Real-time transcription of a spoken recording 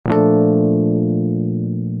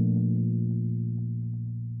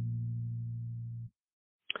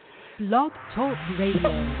Blog Talk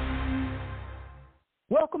Radio.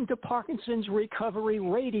 Welcome to Parkinson's Recovery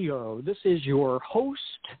Radio. This is your host,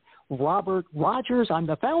 Robert Rogers. I'm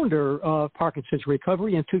the founder of Parkinson's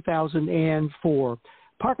Recovery in 2004.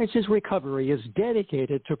 Parkinson's Recovery is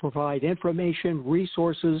dedicated to provide information,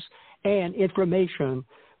 resources, and information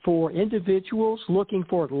for individuals looking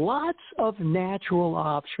for lots of natural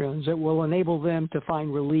options that will enable them to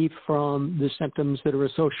find relief from the symptoms that are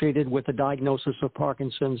associated with the diagnosis of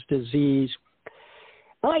Parkinson's disease.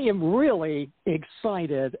 I am really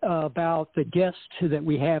excited about the guest that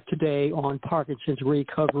we have today on Parkinson's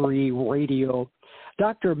Recovery Radio.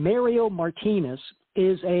 Dr. Mario Martinez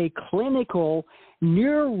is a clinical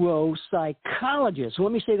neuropsychologist.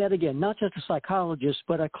 Let me say that again, not just a psychologist,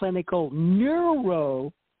 but a clinical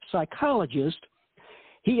neuropsychologist.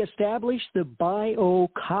 He established the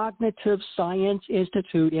Biocognitive Science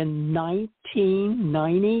Institute in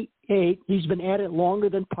 1998. He's been at it longer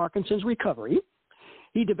than Parkinson's Recovery.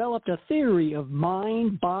 He developed a theory of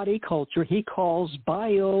mind-body culture he calls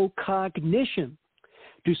biocognition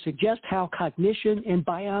to suggest how cognition and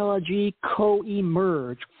biology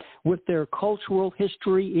co-emerge with their cultural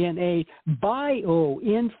history in a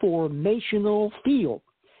bioinformational field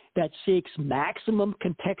that seeks maximum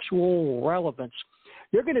contextual relevance.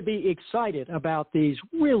 You're going to be excited about these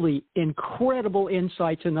really incredible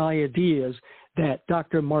insights and ideas that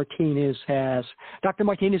Dr. Martinez has. Dr.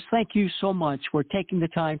 Martinez, thank you so much for taking the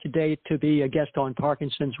time today to be a guest on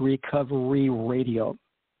Parkinson's Recovery Radio.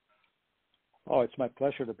 Oh, it's my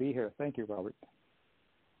pleasure to be here. Thank you, Robert.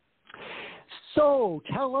 So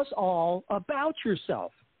tell us all about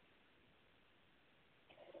yourself.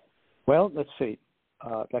 Well, let's see.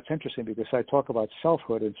 That's interesting because I talk about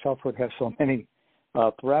selfhood, and selfhood has so many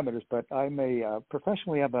parameters, but I'm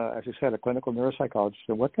professionally, I'm as you said, a clinical neuropsychologist,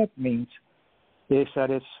 and what that means is that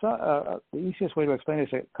it's the easiest way to explain it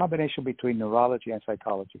is a combination between neurology and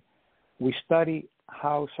psychology. We study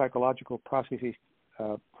how psychological processes,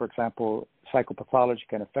 for example, psychopathology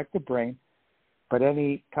can affect the brain, but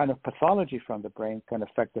any kind of pathology from the brain can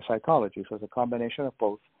affect the psychology. So it's a combination of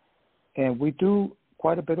both. And we do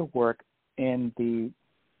quite a bit of work in the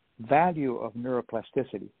value of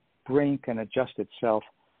neuroplasticity. Brain can adjust itself.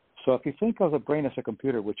 So if you think of the brain as a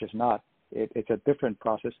computer, which is not, it's a different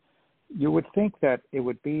process, you would think that it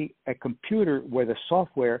would be a computer where the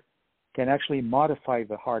software can actually modify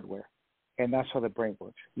the hardware. And that's how the brain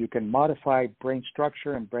works. You can modify brain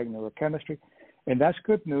structure and brain neurochemistry. And that's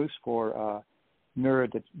good news for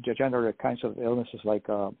neurodegenerative kinds of illnesses like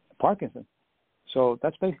Parkinson's. So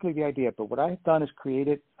that's basically the idea. But what I've done is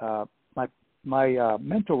created, my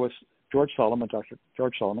mentor was George Solomon, Dr.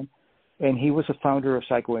 George Solomon, and he was a founder of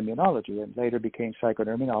psychoimmunology and later became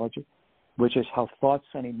psychoneuroimmunology, which is how thoughts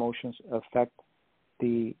and emotions affect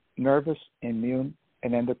the nervous, immune,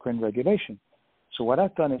 and endocrine regulation. So what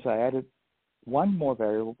I've done is I added one more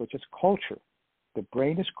variable, which is culture. The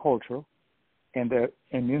brain is cultural, and the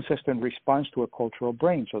immune system responds to a cultural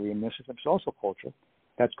brain. So the immune system is also cultural.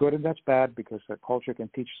 That's good and that's bad because the culture can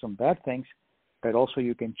teach some bad things, but also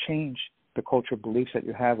you can change the cultural beliefs that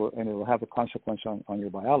you have, and it will have a consequence on your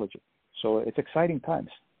biology. So it's exciting times.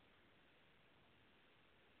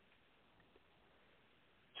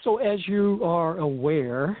 So as you are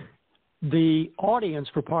aware, the audience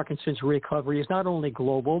for Parkinson's Recovery is not only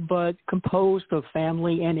global, but composed of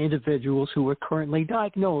family and individuals who are currently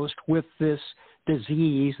diagnosed with this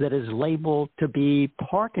disease that is labeled to be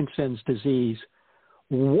Parkinson's disease.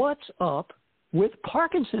 What's up with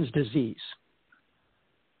Parkinson's disease?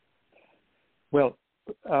 Well,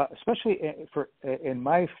 especially in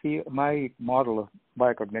my field, my model of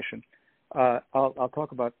biocognition, I'll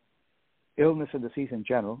talk about illness and disease in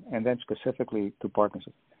general, and then specifically to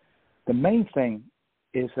Parkinson's. The main thing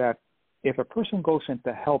is that if a person goes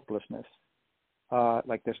into helplessness,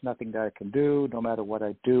 like there's nothing that I can do, no matter what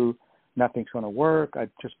I do, nothing's going to work, I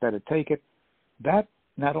just better take it, that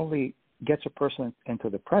not only gets a person into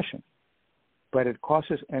depression, but it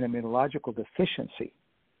causes an immunological deficiency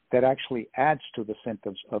that actually adds to the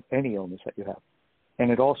symptoms of any illness that you have.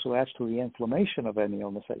 And it also adds to the inflammation of any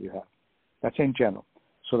illness that you have. That's in general.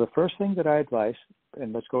 So the first thing that I advise,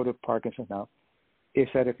 and let's go to Parkinson's now, is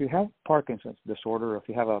that if you have Parkinson's disorder, or if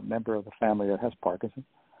you have a member of the family that has Parkinson's,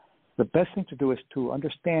 the best thing to do is to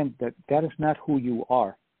understand that that is not who you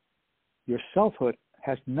are. Your selfhood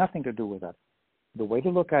has nothing to do with that. The way to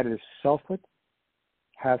look at it is selfhood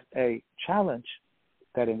has a challenge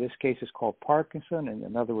that in this case is called Parkinson, and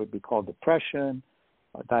another would be called depression,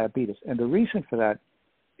 diabetes. And the reason for that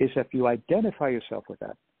is if you identify yourself with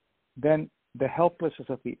that, then the helplessness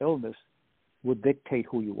of the illness would dictate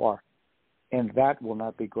who you are. and that will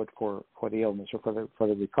not be good for the illness or for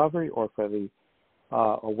the recovery or for the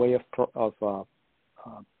a way of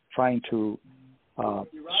trying to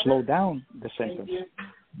slow down the symptoms.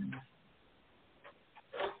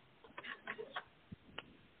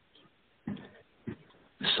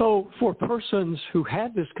 So for persons who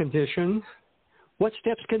have this condition, what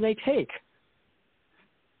steps can they take?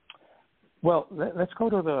 Well, let's go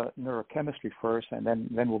to the neurochemistry first, and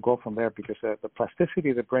then we'll go from there, because the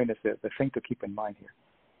plasticity of the brain is the thing to keep in mind here.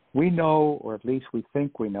 We know, or at least we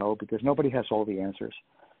think we know, because nobody has all the answers,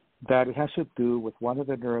 that it has to do with one of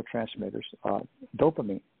the neurotransmitters,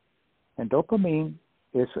 dopamine. And dopamine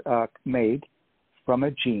is made from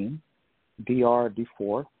a gene,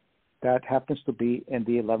 DR4, that happens to be in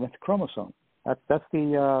the 11th chromosome. That's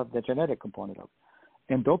the genetic component of it.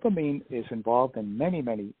 And dopamine is involved in many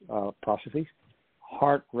processes: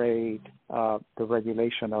 heart rate, the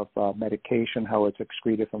regulation of medication, how it's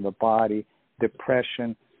excreted from the body,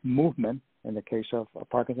 depression, movement in the case of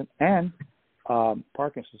Parkinson, and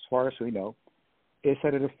Parkinson's, as far as we know, is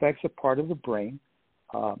that it affects a part of the brain,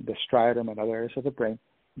 the striatum and other areas of the brain,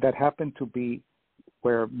 that happen to be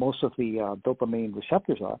where most of the dopamine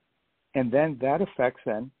receptors are. And then that affects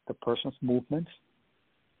the person's movements,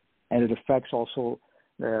 and it affects also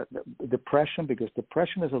the depression, because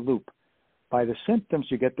depression is a loop. By the symptoms,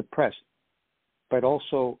 you get depressed, but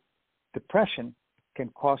also depression can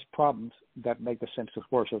cause problems that make the symptoms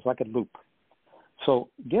worse. So it's like a loop. So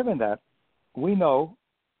given that, we know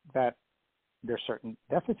that there's certain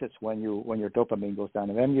deficits when your dopamine goes down,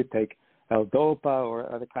 and then you take L-Dopa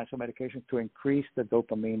or other kinds of medications to increase the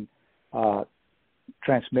dopamine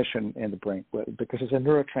transmission in the brain, because it's a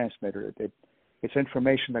neurotransmitter. It's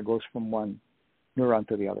information that goes from one neuron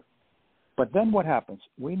to the other. But then what happens?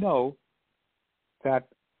 We know that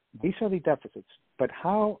these are the deficits, but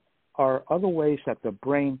how are other ways that the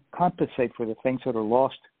brain compensate for the things that are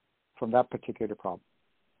lost from that particular problem?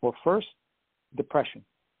 Well, first, depression.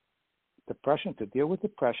 To deal with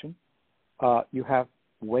depression, you have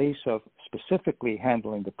ways of specifically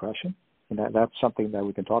handling depression, and that's something that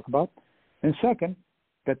we can talk about. And second,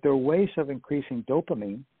 that there are ways of increasing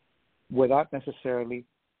dopamine without necessarily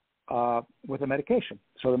with a medication.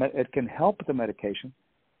 So it can help the medication,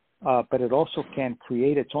 but it also can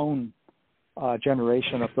create its own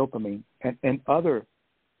generation of dopamine and other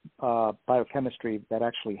biochemistry that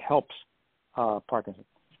actually helps Parkinson's.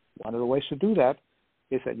 One of the ways to do that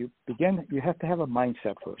is that you have to have a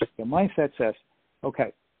mindset first. The mindset says,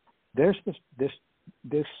 okay, there's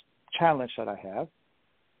this challenge that I have,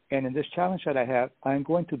 and in this challenge that I have, I'm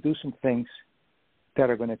going to do some things that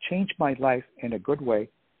are going to change my life in a good way.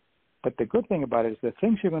 But the good thing about it is the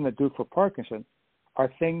things you're going to do for Parkinson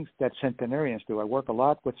are things that centenarians do. I work a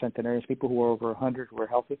lot with centenarians, people who are over 100, who are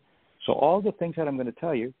healthy. So all the things that I'm going to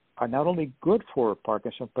tell you are not only good for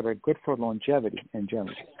Parkinson, but are good for longevity in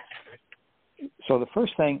general. So the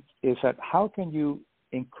first thing is that how can you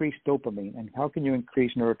increase dopamine, and how can you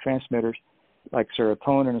increase neurotransmitters like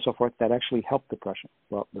serotonin and so forth that actually help depression?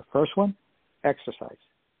 Well, the first one, exercise.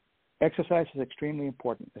 Exercise is extremely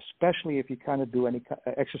important, especially if you kind of do any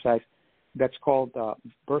exercise that's called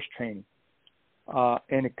burst training.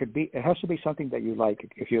 And it has to be something that you like.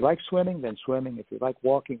 If you like swimming, then swimming. If you like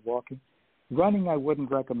walking. Running, I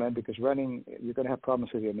wouldn't recommend, because running, you're going to have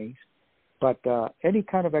problems with your knees. But any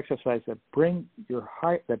kind of exercise that brings your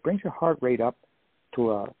heart rate up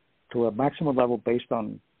to a maximum level based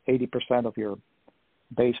on 80% of your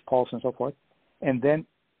base pulse and so forth, and then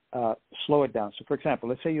slow it down. So, for example,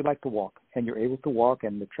 let's say you like to walk, and you're able to walk,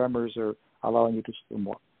 and the tremors are allowing you to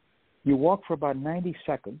walk. You walk for about 90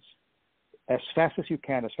 seconds, as fast as you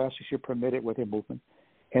can, as fast as you're permitted with your movement,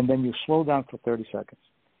 and then you slow down for 30 seconds,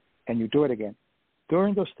 and you do it again.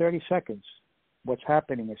 During those 30 seconds, what's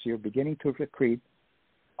happening is you're beginning to secrete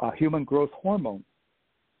human growth hormone,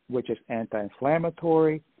 which is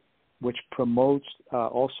anti-inflammatory, which promotes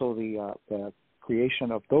also the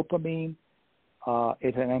creation of dopamine.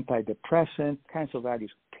 It's an antidepressant, kinds of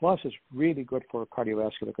values. Plus, it's really good for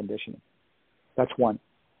cardiovascular conditioning. That's one.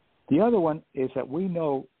 The other one is that we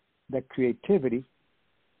know that creativity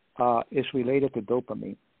is related to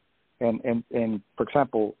dopamine. And for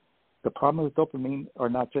example, the problem with dopamine are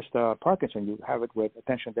not just Parkinson. You have it with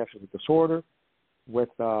attention deficit disorder, with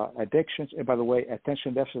addictions. And by the way,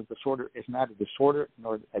 attention deficit disorder is not a disorder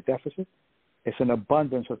nor a deficit. It's an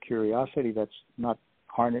abundance of curiosity that's not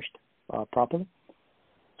harnessed properly.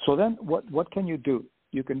 So then what can you do?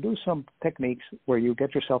 You can do some techniques where you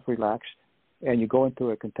get yourself relaxed and you go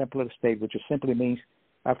into a contemplative state, which just simply means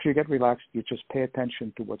after you get relaxed, you just pay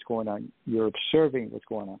attention to what's going on. You're observing what's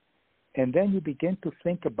going on. And then you begin to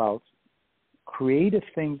think about creative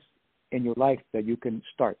things in your life that you can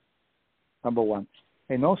start, number one.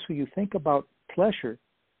 And also you think about pleasure,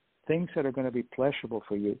 things that are going to be pleasurable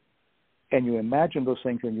for you, and you imagine those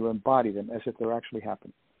things and you embody them as if they're actually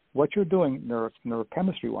happening. What you're doing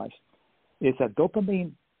neurochemistry-wise is that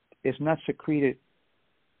dopamine is not secreted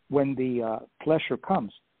when the pleasure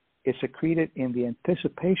comes. It's secreted in the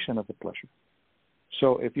anticipation of the pleasure.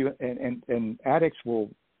 So if you and addicts will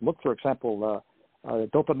look, for example,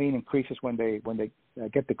 dopamine increases when they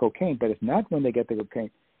get the cocaine, but it's not when they get the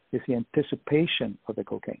cocaine. It's the anticipation of the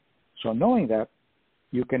cocaine. So knowing that,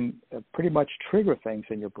 you can pretty much trigger things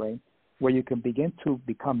in your brain where you can begin to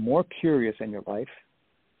become more curious in your life.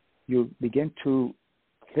 You begin to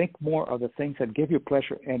think more of the things that give you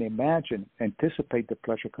pleasure and anticipate the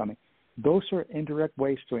pleasure coming. Those are indirect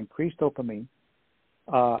ways to increase dopamine,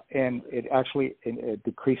 and it actually it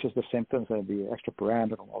decreases the symptoms and the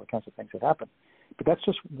extrapyramidal and all the kinds of things that happen. But that's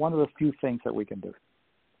just one of the few things that we can do.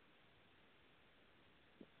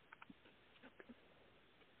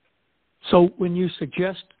 So when you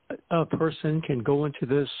suggest a person can go into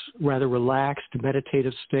this rather relaxed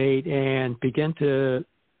meditative state and begin to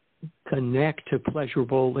connect to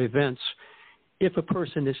pleasurable events, if a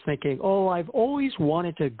person is thinking, oh, I've always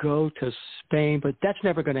wanted to go to Spain, but that's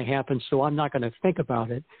never going to happen, so I'm not going to think about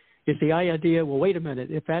it, is the idea, well, wait a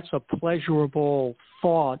minute, if that's a pleasurable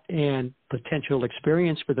thought and potential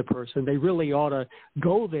experience for the person, they really ought to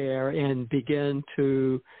go there and begin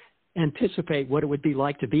to anticipate what it would be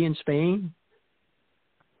like to be in Spain?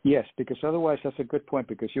 Yes, because otherwise that's a good point,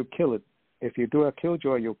 because you kill it. If you do a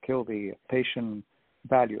killjoy, you'll kill the patient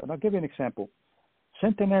value. And I'll give you an example.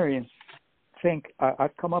 Centenarians think,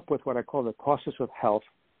 I've come up with what I call the causes of health,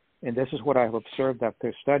 and this is what I've observed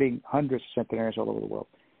after studying hundreds of centenarians all over the world.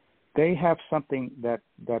 They have something that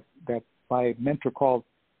my mentor called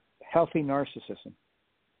healthy narcissism.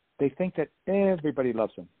 They think that everybody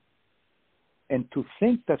loves them. And to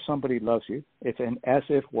think that somebody loves you, it's an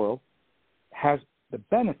as-if world, has the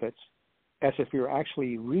benefits as if you're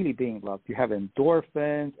actually really being loved. You have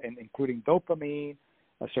endorphins, and including dopamine,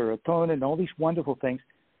 serotonin, all these wonderful things,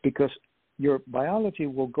 because your biology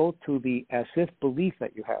will go to the as-if belief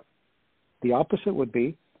that you have. The opposite would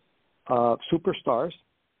be superstars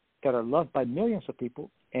that are loved by millions of people,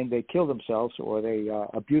 and they kill themselves or they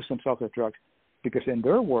abuse themselves with drugs, because in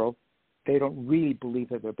their world, they don't really believe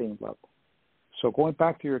that they're being loved. So going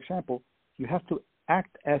back to your example, you have to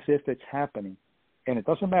act as if it's happening. And it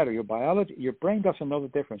doesn't matter. Your biology, your brain doesn't know the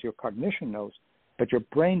difference. Your cognition knows, but your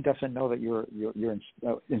brain doesn't know that you're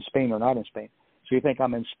in Spain or not in Spain. So you think,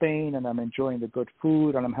 I'm in Spain and I'm enjoying the good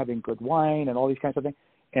food and I'm having good wine and all these kinds of things.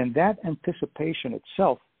 And that anticipation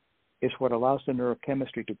itself is what allows the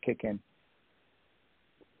neurochemistry to kick in.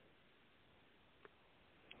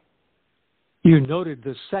 You noted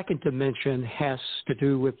the second dimension has to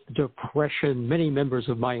do with depression. Many members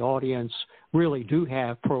of my audience really do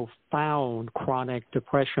have profound chronic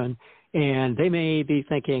depression, and they may be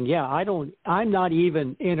thinking, yeah, I'm not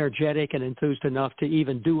even energetic and enthused enough to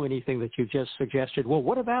even do anything that you just suggested. Well,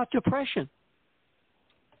 what about depression?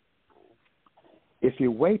 If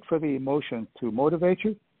you wait for the emotion to motivate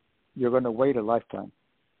you, you're going to wait a lifetime.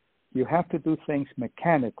 You have to do things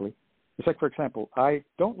mechanically. It's like, for example, I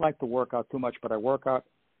don't like to work out too much, but I work out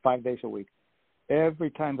 5 days a week.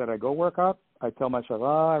 Every time that I go work out, I tell myself,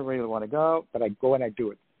 I really want to go, but I go and I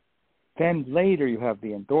do it. Then later you have the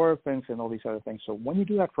endorphins and all these other things. So when you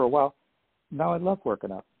do that for a while, now I love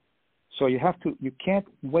working out. So you can't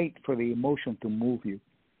wait for the emotion to move you.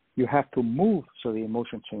 You have to move so the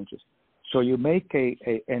emotion changes. So you make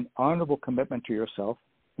an honorable commitment to yourself.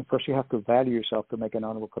 And first you have to value yourself to make an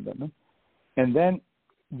honorable commitment. And then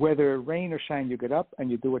whether rain or shine, you get up and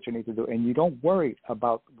you do what you need to do, and you don't worry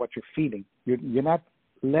about what you're feeling. You're not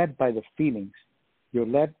led by the feelings. You're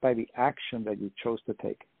led by the action that you chose to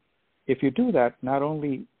take. If you do that, not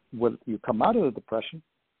only will you come out of the depression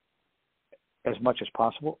as much as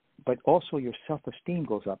possible, but also your self-esteem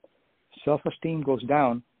goes up. Self-esteem goes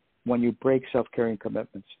down when you break self-caring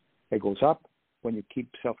commitments. It goes up when you keep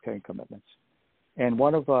self-caring commitments. And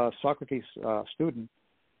one of Socrates' students,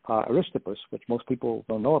 Aristippus, which most people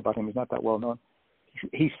don't know about him, he's not that well known,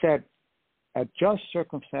 he said, adjust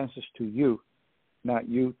circumstances to you, not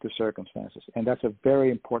you to circumstances. And that's a very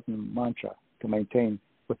important mantra to maintain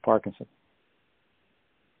with Parkinson.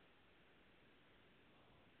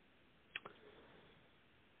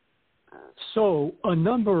 So a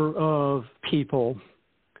number of people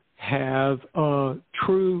have a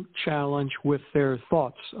true challenge with their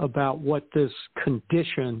thoughts about what this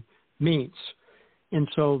condition means. And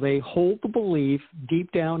so they hold the belief deep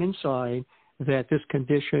down inside that this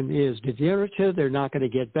condition is degenerative, they're not going to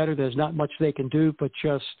get better, there's not much they can do but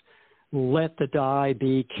just let the die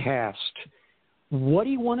be cast. What do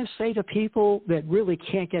you want to say to people that really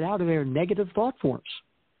can't get out of their negative thought forms?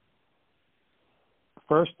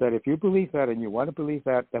 First, that if you believe that and you want to believe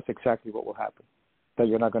that, that's exactly what will happen, that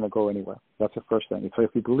you're not going to go anywhere. That's the first thing. So if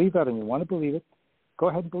you believe that and you want to believe it, go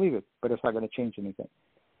ahead and believe it, but it's not going to change anything.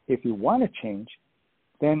 If you want to change,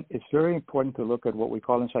 then it's very important to look at what we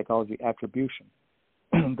call in psychology attribution,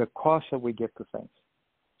 the cost that we give to things.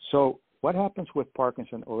 So what happens with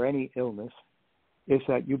Parkinson or any illness is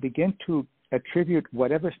that you begin to attribute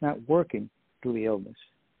whatever's not working to the illness.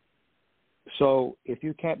 So if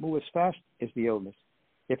you can't move as fast, it's the illness.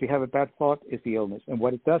 If you have a bad thought, it's the illness. And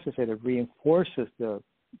what it does is that it reinforces the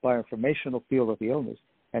bioinformational field of the illness,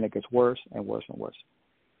 and it gets worse and worse and worse.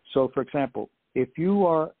 So, for example, if you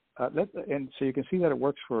are, and so you can see that it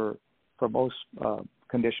works for most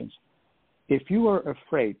conditions. If you are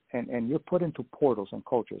afraid and you're put into portals and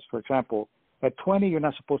cultures, for example, at 20, you're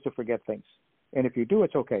not supposed to forget things. And if you do,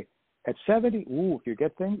 it's okay. At 70, if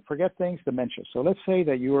you forget things, dementia. So let's say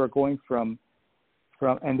that you are going from,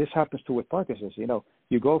 and this happens too with Parkinson's,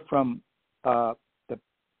 you go from the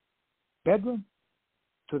bedroom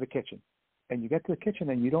to the kitchen, and you get to the kitchen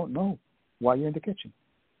and you don't know why you're in the kitchen.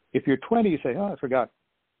 If you're 20, you say, I forgot.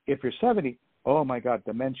 If you're 70, oh my God,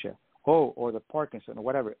 dementia, or the Parkinson or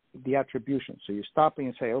whatever, the attribution. So you stop and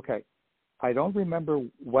you say, okay, I don't remember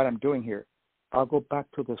what I'm doing here. I'll go back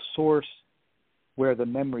to the source where the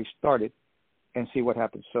memory started and see what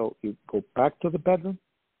happens. So you go back to the bedroom,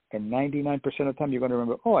 and 99% of the time you're going to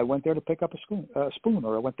remember, I went there to pick up a spoon,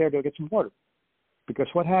 or I went there to get some water. Because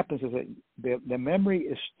what happens is that the memory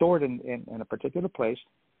is stored in a particular place,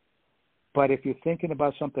 but if you're thinking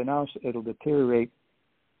about something else, it'll deteriorate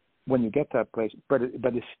when you get to that place, but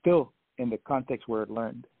it's still in the context where it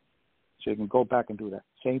learned. So you can go back and do that.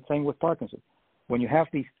 Same thing with Parkinson. When you have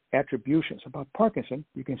these attributions about Parkinson,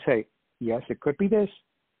 you can say, yes, it could be this,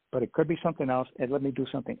 but it could be something else, and let me do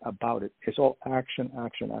something about it. It's all action,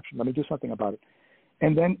 action, action. Let me do something about it.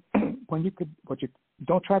 And then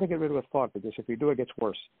don't try to get rid of a thought, because if you do, it gets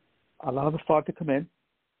worse. Allow the thought to come in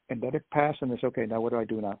and let it pass, and it's okay, now what do I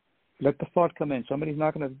do now? Let the thought come in. Somebody's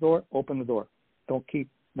knocking at the door, open the door. Don't keep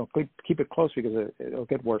it close, because it'll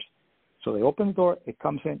get worse. So they open the door, it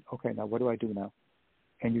comes in, okay, now what do I do now?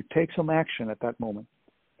 And you take some action at that moment.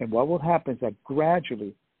 And what will happen is that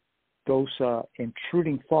gradually those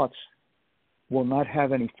intruding thoughts will not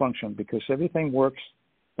have any function, because everything works,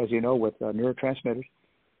 as you know, with neurotransmitters.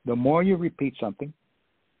 The more you repeat something,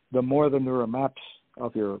 the more the neural maps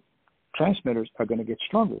of your transmitters are going to get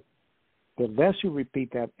stronger. The less you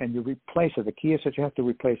repeat that and you replace it, the key is that you have to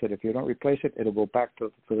replace it. If you don't replace it, it'll go back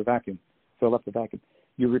to the vacuum, fill up the vacuum.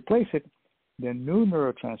 You replace it, the new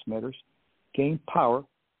neurotransmitters gain power,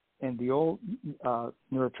 and the old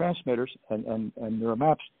neurotransmitters and neural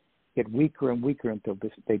maps get weaker and weaker until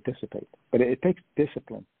they dissipate. But it takes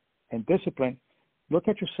discipline. And discipline, look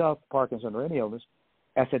at yourself, Parkinson or any illness,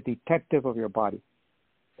 as a detective of your body.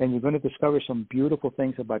 And you're going to discover some beautiful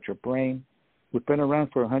things about your brain. We've been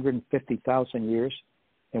around for 150,000 years,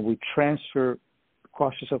 and we transfer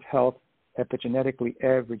causes of health epigenetically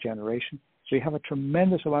every generation. So you have a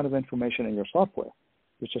tremendous amount of information in your software.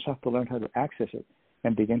 You just have to learn how to access it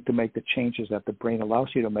and begin to make the changes that the brain allows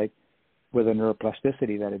you to make with the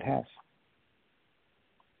neuroplasticity that it has.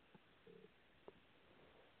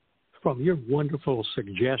 From your wonderful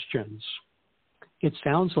suggestions, it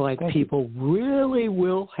sounds like people really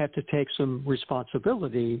will have to take some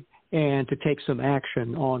responsibility and to take some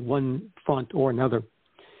action on one front or another.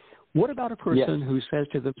 What about a person who says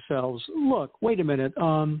to themselves, look, wait a minute,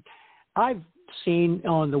 I've seen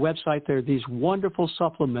on the website there are these wonderful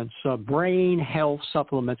supplements, brain health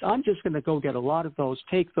supplements. I'm just going to go get a lot of those,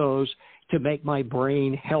 take those to make my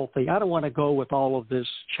brain healthy. I don't want to go with all of this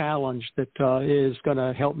challenge that is going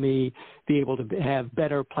to help me be able to have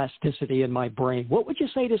better plasticity in my brain. What would you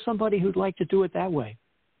say to somebody who'd like to do it that way?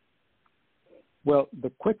 Well, the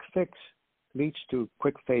quick fix leads to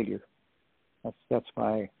quick failure. That's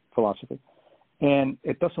my philosophy. And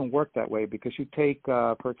it doesn't work that way, because you take,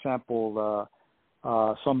 for example,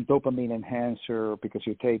 some dopamine enhancer, because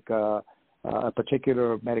you take a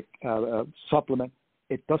particular supplement.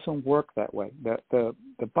 It doesn't work that way. The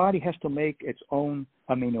body has to make its own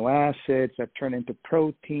amino acids that turn into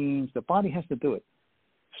proteins. The body has to do it.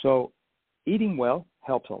 So eating well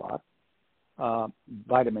helps a lot.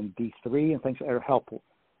 Vitamin D3 and things are helpful,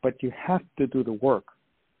 but you have to do the work.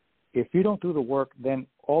 If you don't do the work, then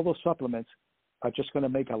all those supplements are just going to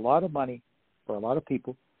make a lot of money for a lot of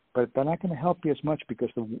people, but they're not going to help you as much, because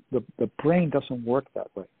the brain doesn't work that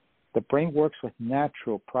way. The brain works with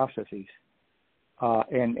natural processes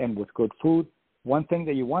and with good food one thing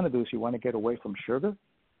that you want to do is you want to get away from sugar.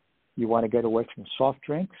 You want to get away from soft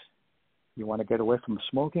drinks. You want to get away from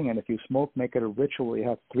smoking. And if you smoke, make it a ritual. You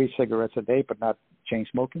have 3 cigarettes a day, but not chain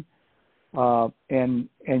smoking. And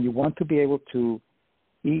you want to be able to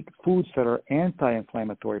eat foods that are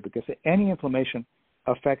anti-inflammatory, because any inflammation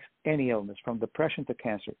affects any illness, from depression to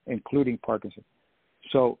cancer, including Parkinson's.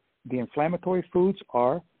 So the inflammatory foods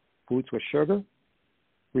are foods with sugar,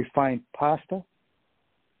 refined pasta,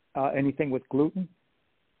 anything with gluten,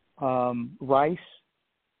 rice,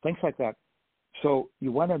 things like that. So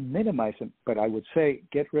you want to minimize them, but I would say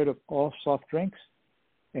get rid of all soft drinks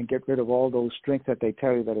and get rid of all those drinks that they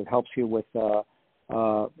tell you that it helps you with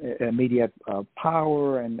immediate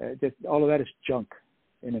power, and all of that is junk,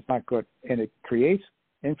 and it's not good. And it creates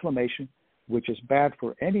inflammation, which is bad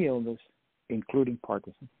for any illness, including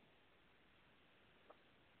Parkinson's.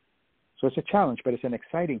 So it's a challenge, but it's an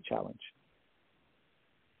exciting challenge.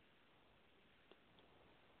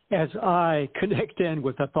 As I connect in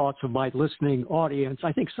with the thoughts of my listening audience,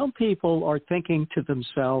 I think some people are thinking to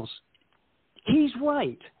themselves, he's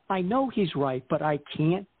right. I know he's right, but I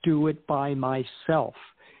can't do it by myself.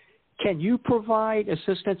 Can you provide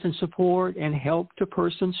assistance and support and help to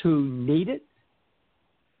persons who need it?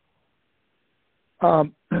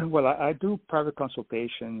 Well, I do private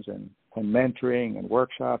consultations and mentoring and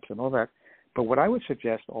workshops and all that. But what I would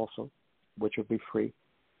suggest also, which would be free,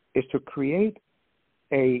 is to create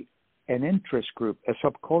an interest group, a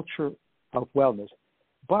subculture of wellness.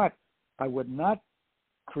 But I would not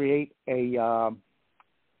create a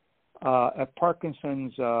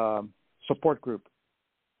Parkinson's support group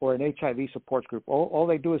or an HIV support group. All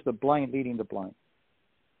they do is the blind leading the blind.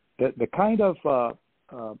 The kind of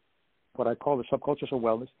what I call the subcultures of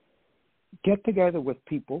wellness, get together with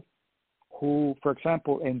people who, for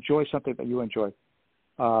example, enjoy something that you enjoy,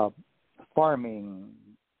 farming,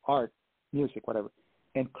 art, music, whatever,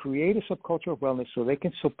 and create a subculture of wellness so they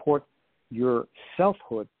can support your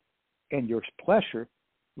selfhood and your pleasure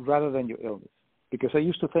rather than your illness. Because I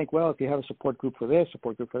used to think, well, if you have a support group for this,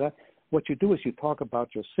 support group for that, what you do is you talk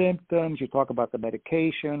about your symptoms, you talk about the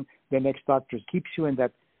medication, the next doctor keeps you in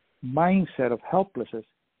that mindset of helplessness,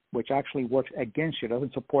 which actually works against you,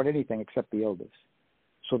 doesn't support anything except the illness.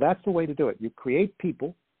 So that's the way to do it. You create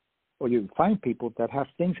people, or you find people that have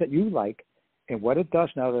things that you like, and what it does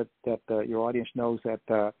now that your audience knows that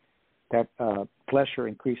pleasure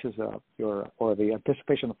increases or the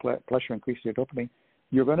anticipation of pleasure increases your dopamine,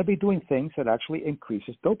 you're going to be doing things that actually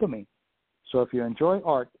increases dopamine. So if you enjoy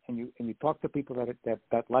art and you talk to people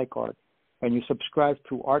that like art, and you subscribe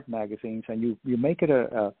to art magazines, and you make it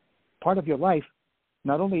a part of your life,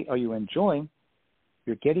 not only are you enjoying,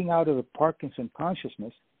 you're getting out of the Parkinson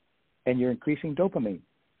consciousness, and you're increasing dopamine.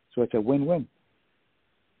 So it's a win-win.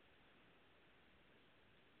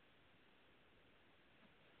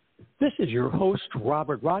 This is your host,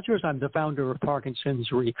 Robert Rogers. I'm the founder of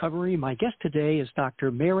Parkinson's Recovery. My guest today is Dr.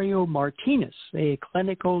 Mario Martinez, a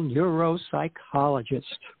clinical neuropsychologist.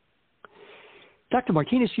 Dr.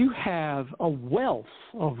 Martinez, you have a wealth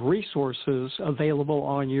of resources available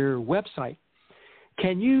on your website.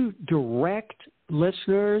 Can you direct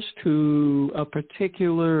listeners to a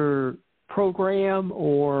particular program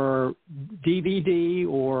or DVD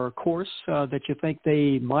or course that you think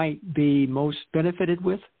they might be most benefited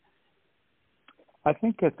with? I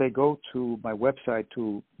think if they go to my website,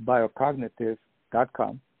 to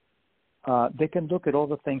biocognitive.com, they can look at all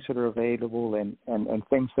the things that are available and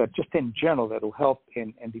things that just in general that will help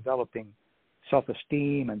in developing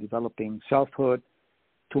self-esteem and developing selfhood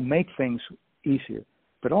to make things easier.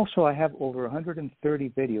 But also I have over 130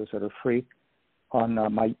 videos that are free on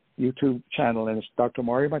my YouTube channel, and it's Dr.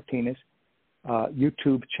 Mario Martinez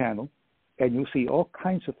YouTube channel, and you'll see all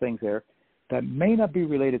kinds of things there that may not be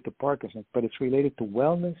related to Parkinson's, but it's related to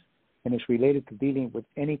wellness, and it's related to dealing with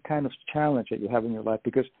any kind of challenge that you have in your life.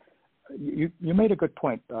 Because you made a good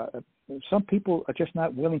point. Some people are just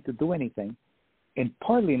not willing to do anything, and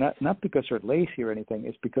partly not because they're lazy or anything,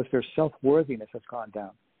 it's because their self-worthiness has gone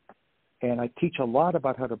down. And I teach a lot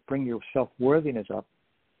about how to bring your self-worthiness up,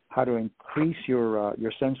 how to increase your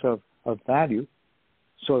sense of value,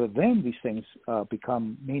 so that then these things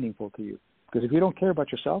become meaningful to you. Because if you don't care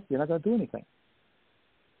about yourself, you're not going to do anything.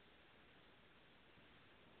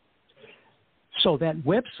 So that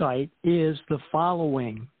website is the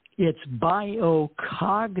following. It's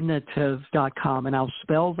biocognitive.com, and I'll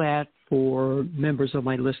spell that for members of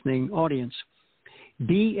my listening audience.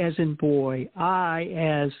 B as in boy, I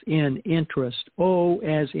as in interest, O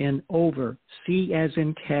as in over, C as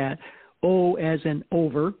in cat, O as in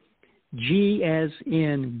over, G as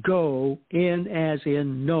in go, N as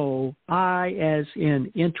in no, I as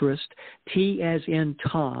in interest, T as in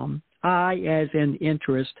Tom, I as in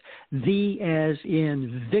interest, V as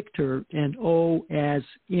in Victor, and O as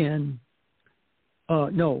in,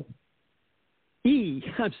 E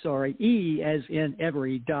as in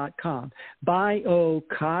every.com,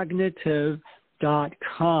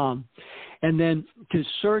 biocognitive.com. And then to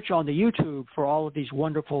search on the YouTube for all of these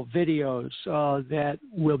wonderful videos that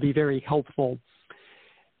will be very helpful.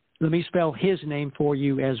 Let me spell his name for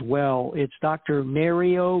you as well. It's Dr.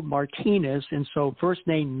 Mario Martinez, and so first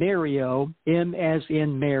name Mario, M as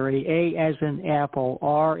in Mary, A as in Apple,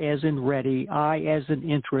 R as in Ready, I as in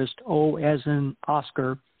interest, O as in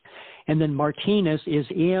Oscar, and then Martinez is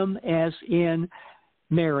M as in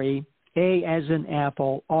Mary, A as in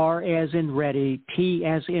Apple, R as in Ready, T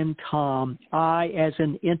as in Tom, I as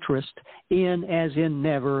in interest, N as in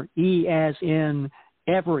never, E as in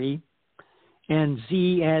every, and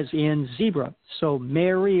Z as in zebra. So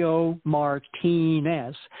Mario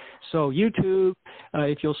Martinez. So YouTube,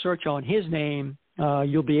 if you'll search on his name,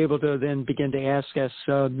 you'll be able to then begin to ask us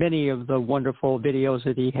many of the wonderful videos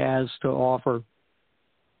that he has to offer.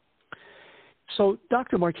 So,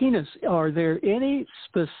 Dr. Martinez, are there any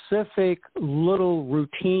specific little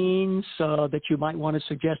routines that you might want to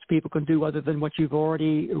suggest people can do other than what you've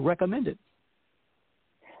already recommended?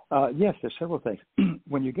 Yes, there's several things.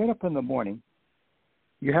 When you get up in the morning,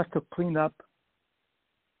 you have to clean up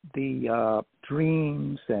the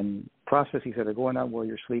dreams and processes that are going on while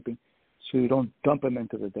you're sleeping so you don't dump them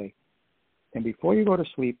into the day. And before you go to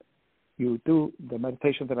sleep, you do the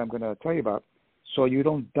meditation that I'm going to tell you about, so you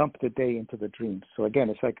don't dump the day into the dreams. So again,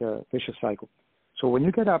 it's like a vicious cycle. So when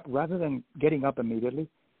you get up, rather than getting up immediately,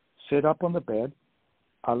 sit up on the bed,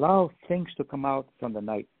 allow things to come out from the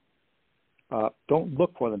night. Don't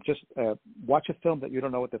look for them. Just watch a film that you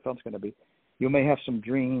don't know what the film's going to be. You may have some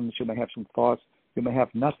dreams, you may have some thoughts, you may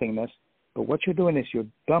have nothingness, but what you're doing is you're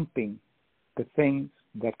dumping the things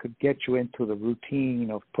that could get you into the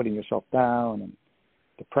routine of putting yourself down and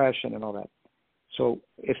depression and all that. So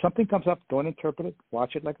if something comes up, don't interpret it.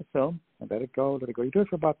 Watch it like a film and let it go, let it go. You do it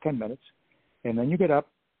for about 10 minutes, and then you get up.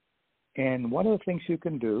 And one of the things you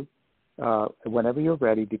can do whenever you're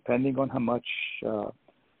ready, depending on how much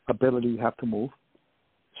ability you have to move,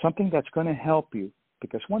 something that's going to help you,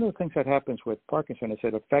 because one of the things that happens with Parkinson is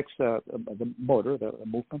it affects the motor, the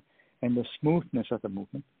movement, and the smoothness of the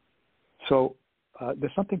movement. So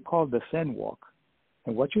there's something called the Zen walk.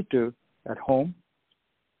 And what you do at home,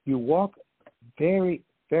 you walk very,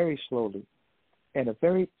 very slowly in a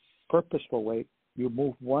very purposeful way. You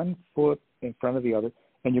move one foot in front of the other,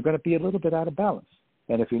 and you're going to be a little bit out of balance.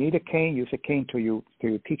 And if you need a cane, use a cane to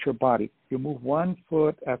teach your body. You move one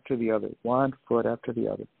foot after the other, one foot after the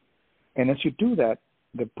other. And as you do that,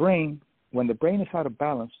 the brain, when the brain is out of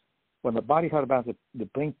balance, when the body's out of balance, the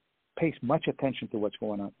brain pays much attention to what's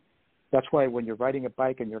going on. That's why when you're riding a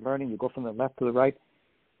bike and you're learning, you go from the left to the right.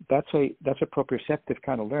 That's a proprioceptive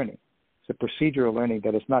kind of learning. It's a procedural learning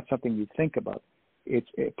that is not something you think about.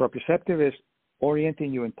 Proprioceptive is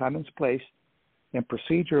orienting you in time and place, and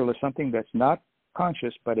procedural is something that's not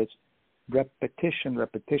conscious, but it's repetition.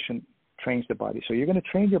 Repetition trains the body. So you're going to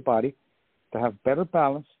train your body to have better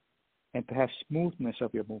balance and to have smoothness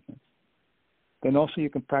of your movements. Then also you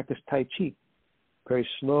can practice Tai Chi, very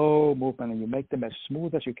slow movement, and you make them as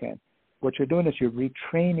smooth as you can. What you're doing is you're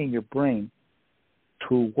retraining your brain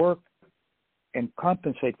to work and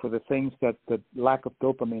compensate for the things that the lack of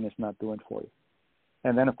dopamine is not doing for you.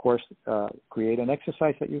 And then, of course, create an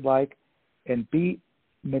exercise that you like and be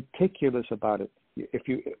meticulous about it. If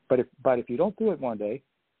you don't do it one day,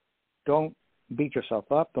 don't beat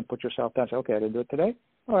yourself up. Don't put yourself down. Say, okay, I didn't do it today.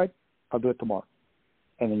 All right, I'll do it tomorrow.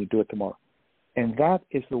 And then you do it tomorrow. And that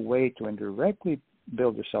is the way to indirectly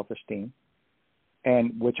build your self-esteem,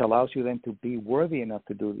 and which allows you then to be worthy enough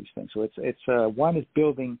to do these things. So it's one is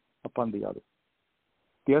building upon the other.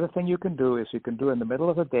 The other thing you can do is you can do in the middle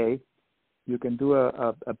of the day, you can do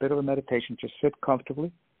a bit of a meditation. Just sit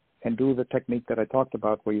comfortably and do the technique that I talked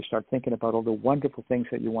about, where you start thinking about all the wonderful things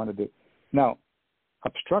that you want to do. Now,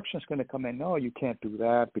 obstruction is going to come in. No, you can't do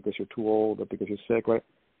that because you're too old or because you're sick. Right?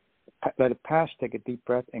 Let it pass, take a deep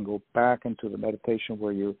breath, and go back into the meditation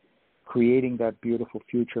where you're creating that beautiful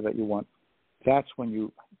future that you want. That's when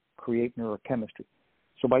you create neurochemistry.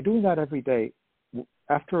 So by doing that every day,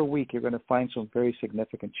 after a week, you're going to find some very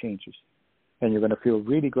significant changes, and you're going to feel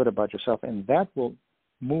really good about yourself, and that will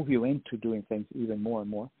move you into doing things even more and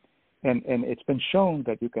more. And it's been shown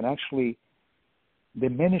that you can actually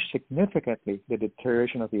diminish significantly the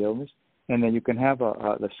deterioration of the illness, and then you can have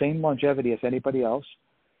the same longevity as anybody else,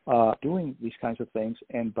 doing these kinds of things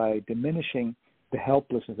and by diminishing the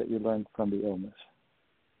helplessness that you learned from the illness.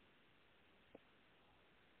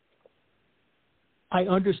 I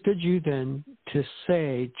understood you then to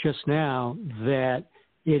say just now that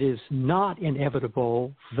it is not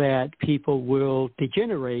inevitable that people will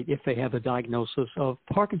degenerate if they have a diagnosis of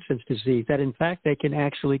Parkinson's disease, that in fact they can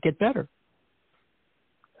actually get better.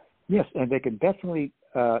 Yes, and they can definitely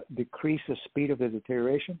decrease the speed of the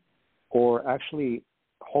deterioration or actually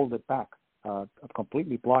hold it back,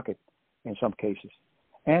 completely block it in some cases.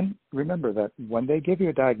 And remember that when they give you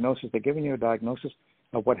a diagnosis, they're giving you a diagnosis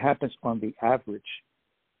of what happens on the average.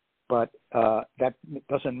 But that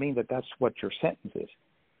doesn't mean that that's what your sentence is.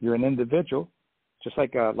 You're an individual, just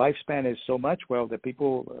like a lifespan is so much, well, the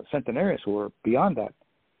people, centenarians who are beyond that.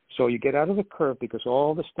 So you get out of the curve because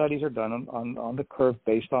all the studies are done on the curve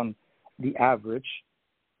based on the average.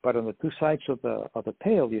 But on the two sides of the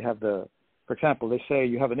tail, you have for example, they say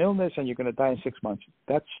you have an illness and you're going to die in 6 months.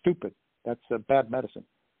 That's stupid. That's a bad medicine.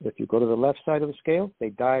 If you go to the left side of the scale, they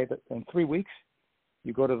die in 3 weeks.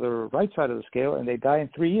 You go to the right side of the scale and they die in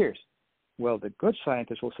 3 years. Well, the good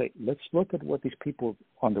scientists will say, let's look at what these people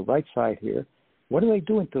on the right side here, what are they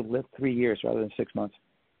doing to live 3 years rather than 6 months?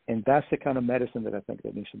 And that's the kind of medicine that I think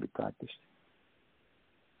that needs to be practiced.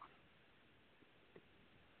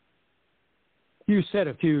 You said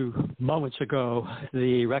a few moments ago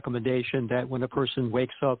the recommendation that when a person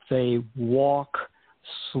wakes up, they walk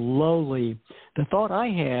slowly. The thought I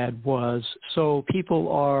had was, so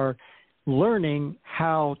people are learning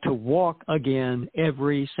how to walk again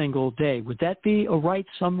every single day. Would that be a right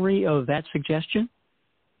summary of that suggestion?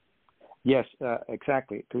 Yes,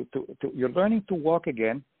 exactly. You're learning to walk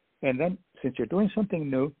again, and then since you're doing something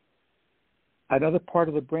new, another part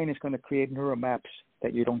of the brain is going to create neural maps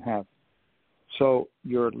that you don't have. So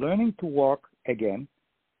you're learning to walk again,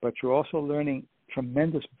 but you're also learning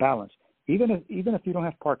tremendous balance, even if you don't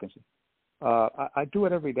have Parkinson's. I do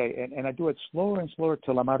it every day, and I do it slower and slower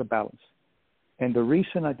till I'm out of balance. And the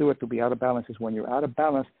reason I do it to be out of balance is when you're out of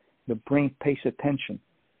balance, the brain pays attention.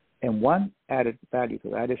 And one added value to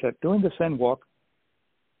that is that during the Zen walk,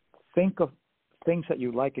 think of things that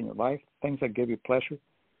you like in your life, things that give you pleasure.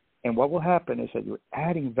 And what will happen is that you're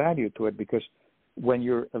adding value to it, because when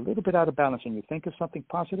you're a little bit out of balance and you think of something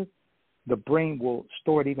positive, the brain will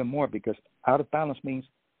store it even more, because out of balance means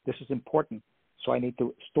this is important, so I need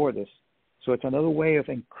to store this. So it's another way of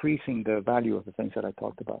increasing the value of the things that I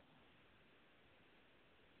talked about.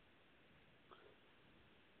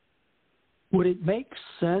 Would it make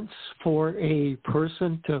sense for a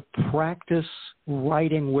person to practice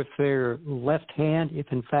writing with their left hand if,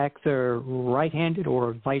 in fact, they're right-handed,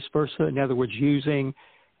 or vice versa? In other words, using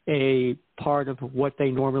a part of what they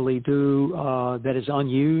normally do that is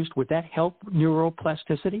unused? Would that help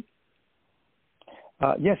neuroplasticity?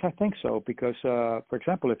 Yes, I think so, because, for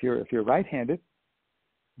example, if you're right-handed,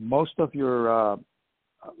 most of your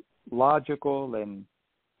logical and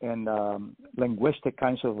linguistic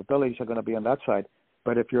kinds of abilities are going to be on that side.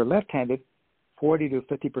 But if you're left-handed, 40 to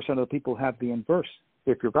 50% of the people have the inverse.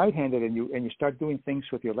 If you're right-handed and you start doing things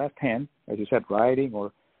with your left hand, as you said, writing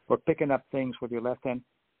or picking up things with your left hand,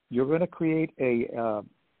 you're going to create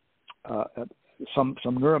some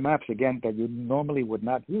neural maps again that you normally would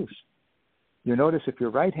not use. You notice if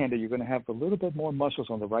you're right-handed, you're going to have a little bit more muscles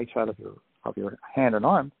on the right side of your hand and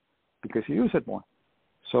arm because you use it more.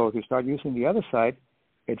 So if you start using the other side,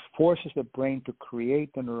 it forces the brain to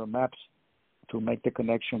create the neural maps to make the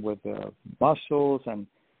connection with the muscles and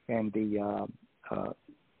the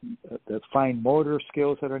fine motor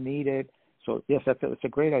skills that are needed. So yes, that's a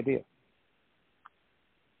great idea.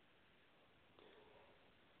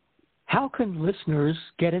 How can listeners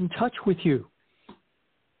get in touch with you?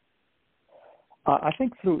 I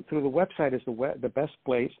think through the website is the best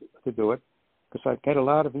place to do it, because I get a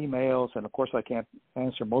lot of emails, and of course I can't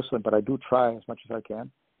answer most of them, but I do try as much as I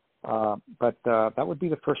can. But that would be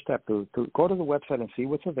the first step, to go to the website and see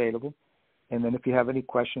what's available. And then if you have any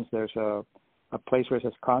questions, there's a place where it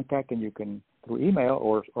says contact, and you can, through email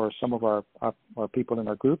or some of our people in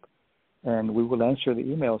our group, and we will answer the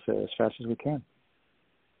emails as fast as we can.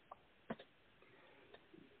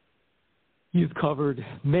 You've covered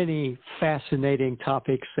many fascinating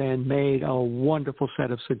topics and made a wonderful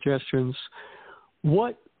set of suggestions.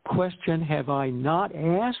 What question have I not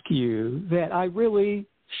asked you that I really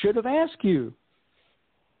should have asked you?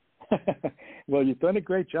 Well, you've done a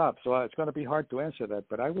great job, so it's going to be hard to answer that.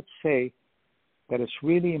 But I would say that it's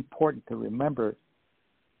really important to remember,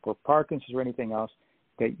 for Parkinson's or anything else,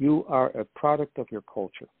 that you are a product of your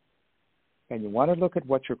culture. And you want to look at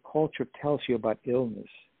what your culture tells you about illness.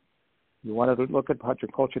 You want to look at what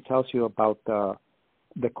your culture tells you about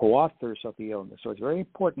the co-authors of the illness. So it's very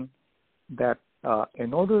important that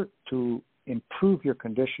in order to improve your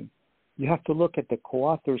condition, you have to look at the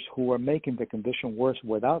co-authors who are making the condition worse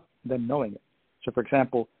without them knowing it. So, for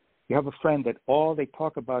example, you have a friend that all they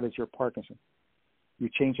talk about is your Parkinson. You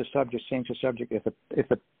change the subject. If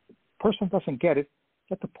the person doesn't get it,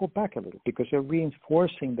 you have to pull back a little because they're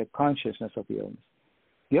reinforcing the consciousness of the illness.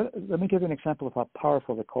 Let me give you an example of how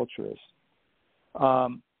powerful the culture is.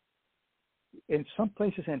 In some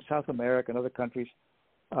places in South America and other countries,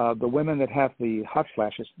 the women that have the hot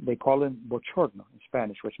flashes, they call them bochorno in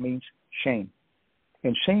Spanish, which means shame.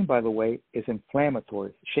 And shame, by the way, is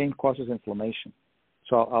inflammatory. Shame causes inflammation.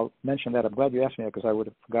 So I'll mention that. I'm glad you asked me that because I would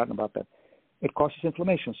have forgotten about that. It causes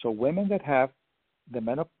inflammation. So women that have the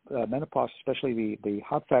menopause, especially the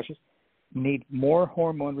hot flashes, need more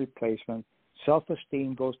hormone replacement.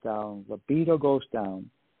 Self-esteem goes down, libido goes down,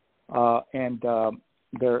 and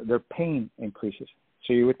their pain increases.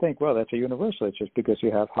 So you would think, well, that's a universal. It's just because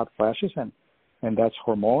you have hot flashes and that's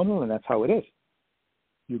hormonal and that's how it is.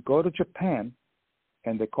 You go to Japan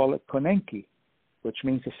and they call it konenki, which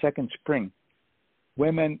means the second spring.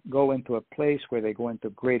 Women go into a place where they go into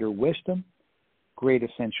greater wisdom, greater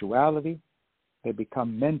sensuality. They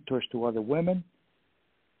become mentors to other women,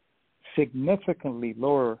 significantly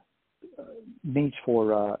lower needs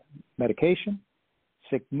for medication,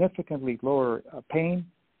 significantly lower pain,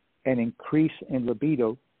 and increase in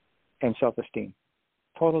libido and self-esteem.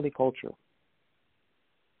 Totally cultural.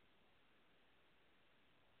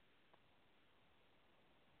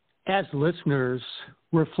 As listeners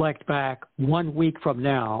reflect back 1 week from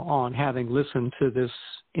now on having listened to this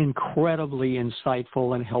incredibly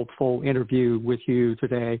insightful and helpful interview with you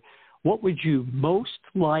today, what would you most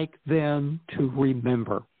like them to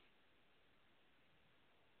remember?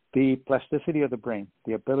 The plasticity of the brain,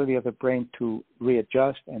 the ability of the brain to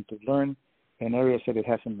readjust and to learn in areas that it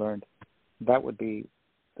hasn't learned. That would be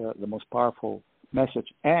the most powerful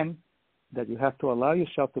message. And that you have to allow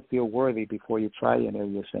yourself to feel worthy before you try any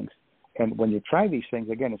of these things. And when you try these things,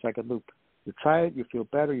 again, it's like a loop. You try it, you feel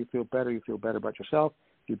better, you feel better about yourself,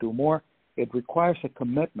 you do more. It requires a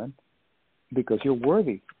commitment because you're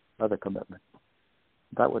worthy of a commitment.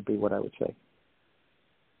 That would be what I would say.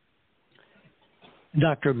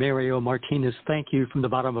 Dr. Mario Martinez, thank you from the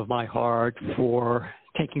bottom of my heart for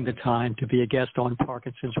taking the time to be a guest on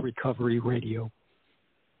Parkinson's Recovery Radio.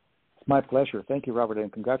 It's my pleasure. Thank you, Robert, and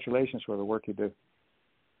congratulations for the work you do.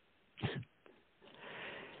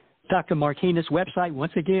 Dr. Martinez's website,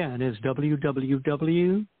 once again, is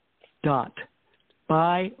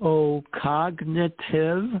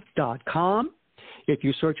www.biocognitive.com. If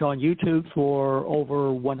you search on YouTube for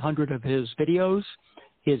over 100 of his videos,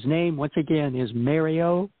 his name, once again, is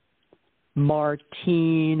Mario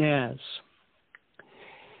Martinez.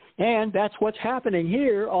 And that's what's happening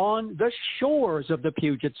here on the shores of the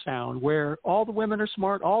Puget Sound, where all the women are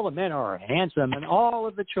smart, all the men are handsome, and all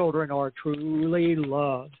of the children are truly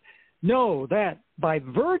loved. Know that by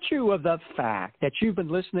virtue of the fact that you've been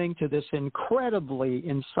listening to this incredibly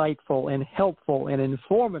insightful and helpful and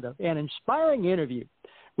informative and inspiring interview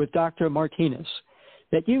with Dr. Martinez,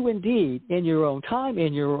 that you indeed, in your own time,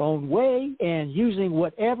 in your own way, and using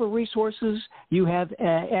whatever resources you have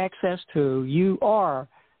access to, you are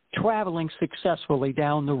traveling successfully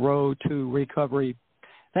down the road to recovery.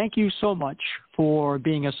 Thank you so much for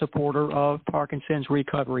being a supporter of Parkinson's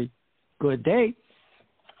Recovery. Good day.